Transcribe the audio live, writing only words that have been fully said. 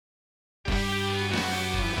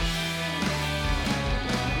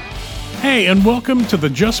Hey, and welcome to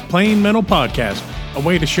the Just Plain Mental Podcast, a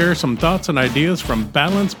way to share some thoughts and ideas from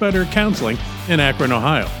Balance Better Counseling in Akron,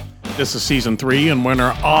 Ohio. This is Season 3, and we're in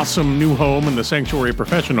our awesome new home in the Sanctuary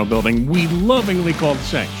Professional Building we lovingly call the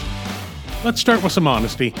Sanct. Let's start with some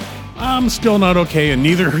honesty. I'm still not okay, and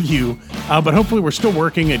neither are you, but hopefully we're still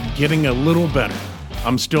working at getting a little better.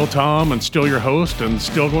 I'm still Tom, and still your host, and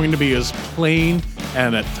still going to be as plain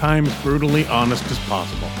and at times brutally honest as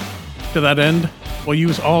possible. To that end, we'll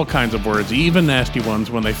use all kinds of words, even nasty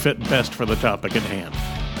ones, when they fit best for the topic at hand.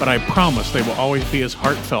 But I promise they will always be as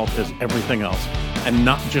heartfelt as everything else, and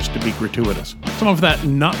not just to be gratuitous. Some of that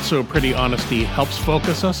not-so-pretty honesty helps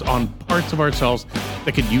focus us on parts of ourselves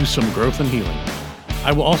that could use some growth and healing.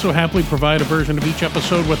 I will also happily provide a version of each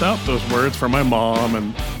episode without those words for my mom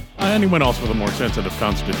and anyone else with a more sensitive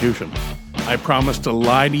constitution. I promise to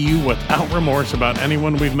lie to you without remorse about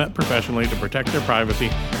anyone we've met professionally to protect their privacy,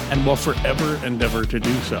 and will forever endeavor to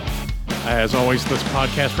do so. As always, this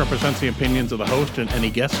podcast represents the opinions of the host and any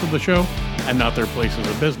guests of the show, and not their places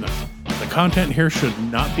of business. The content here should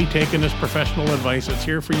not be taken as professional advice. It's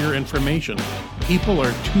here for your information. People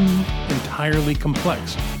are too entirely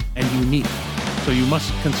complex and unique, so you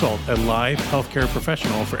must consult a live healthcare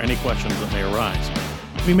professional for any questions that may arise.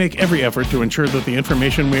 We make every effort to ensure that the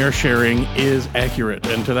information we are sharing is accurate,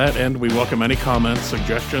 and to that end, we welcome any comments,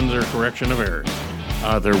 suggestions, or correction of errors.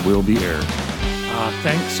 There will be errors.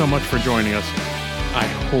 Thanks so much for joining us. I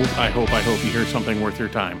hope you hear something worth your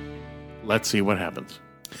time. Let's see what happens.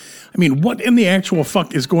 I mean, what in the actual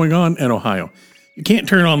fuck is going on in Ohio? You can't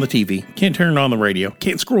turn on the TV, can't turn on the radio,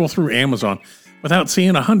 can't scroll through Amazon without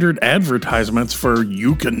seeing 100 advertisements for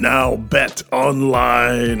you can now bet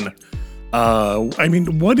online.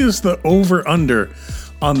 What is the over-under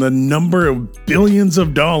on the number of billions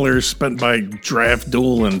of dollars spent by Draft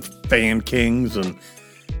Duel and Fan Kings and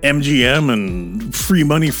MGM and Free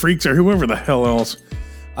Money Freaks or whoever the hell else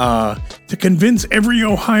to convince every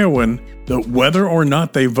Ohioan that whether or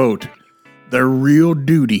not they vote, their real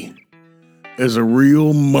duty as a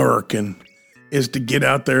real American is to get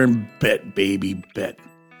out there and bet, baby, bet.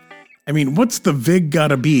 I mean, what's the vig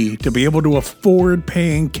gotta be to be able to afford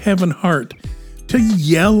paying Kevin Hart to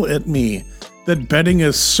yell at me that betting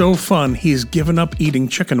is so fun he's given up eating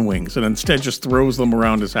chicken wings and instead just throws them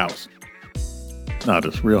around his house? Not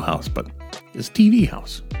his real house, but his TV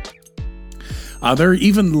house. There are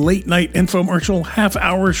even late-night infomercial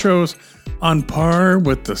half-hour shows on par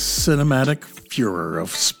with the cinematic furor of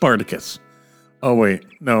Spartacus. Oh, wait.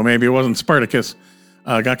 No, maybe it wasn't Spartacus.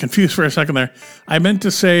 Got confused for a second there. I meant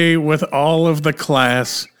to say with all of the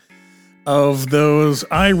class of those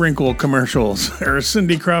eye wrinkle commercials, or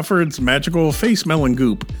Cindy Crawford's magical face melon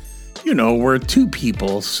goop. You know, where two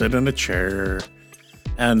people sit in a chair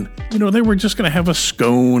and, they were just going to have a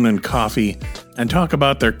scone and coffee and talk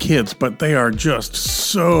about their kids, but they are just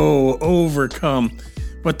so overcome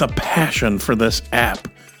with the passion for this app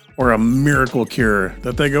or a miracle cure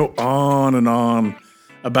that they go on and on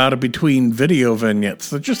about it between video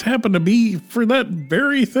vignettes that just happen to be for that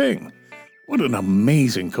very thing. What an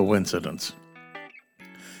amazing coincidence.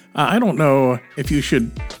 I don't know if you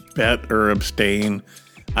should bet or abstain.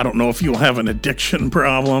 I don't know if you'll have an addiction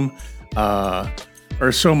problem,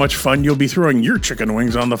 or so much fun you'll be throwing your chicken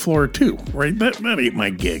wings on the floor too, right? That ain't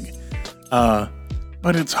my gig. But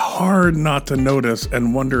it's hard not to notice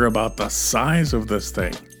and wonder about the size of this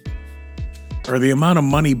thing, or the amount of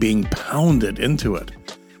money being pounded into it.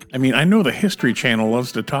 I mean, I know the History Channel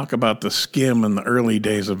loves to talk about the skim in the early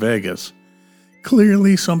days of Vegas.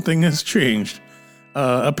 Clearly something has changed.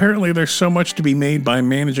 Apparently there's so much to be made by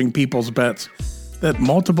managing people's bets that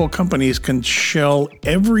multiple companies can shell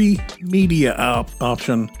every media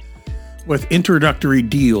option with introductory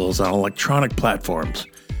deals on electronic platforms,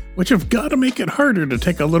 which have got to make it harder to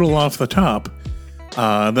take a little off the top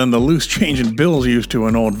than the loose change in bills used to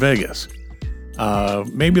in old Vegas.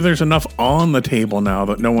 Maybe there's enough on the table now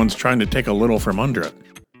that no one's trying to take a little from under it.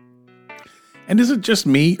 And is it just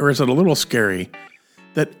me, or is it a little scary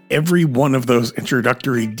that every one of those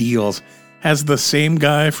introductory deals has the same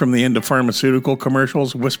guy from the end of pharmaceutical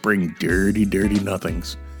commercials whispering dirty, dirty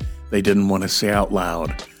nothings they didn't want to say out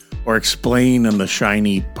loud or explain in the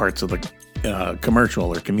shiny parts of the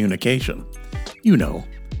commercial or communication?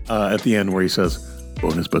 At the end where he says,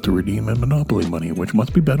 bonus bet to redeem and Monopoly money, which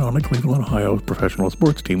must be bet on a Cleveland, Ohio professional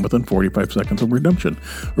sports team within 45 seconds of redemption,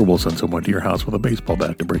 or we'll send someone to your house with a baseball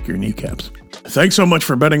bat to break your kneecaps. Thanks so much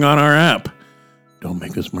for betting on our app. Don't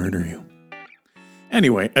make us murder you.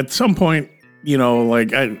 Anyway, at some point,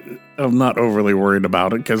 I'm not overly worried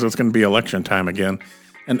about it because it's going to be election time again,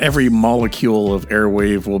 and every molecule of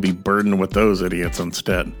airwave will be burdened with those idiots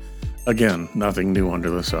instead. Again, nothing new under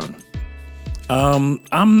the sun.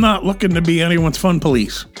 I'm not looking to be anyone's fun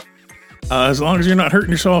police. As long as you're not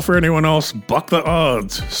hurting yourself or anyone else, buck the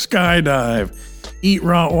odds, skydive, eat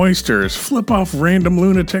raw oysters, flip off random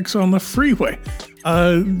lunatics on the freeway,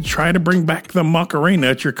 try to bring back the Macarena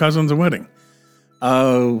at your cousin's wedding.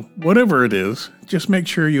 Whatever it is, just make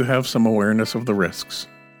sure you have some awareness of the risks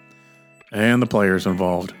and the players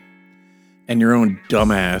involved and your own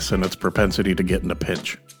dumbass and its propensity to get in a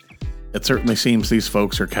pinch. It certainly seems these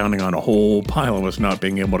folks are counting on a whole pile of us not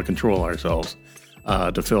being able to control ourselves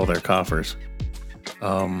to fill their coffers.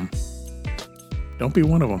 Don't be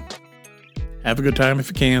one of them. Have a good time if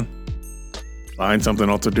you can. Find something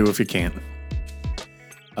else to do if you can't.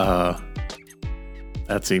 That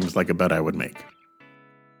seems like a bet I would make.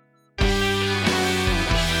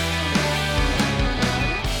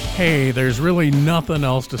 Hey, there's really nothing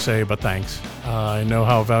else to say but thanks. I know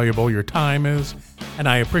how valuable your time is, and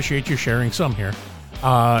I appreciate you sharing some here.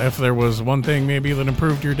 If there was one thing maybe that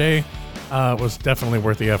improved your day, it was definitely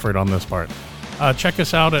worth the effort on this part. Check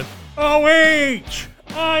us out at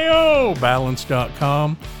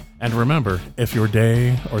ohiobalance.com. And remember, if your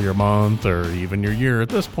day or your month or even your year at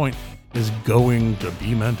this point is going to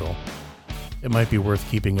be mental, it might be worth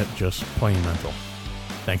keeping it just plain mental.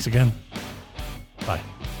 Thanks again. Bye.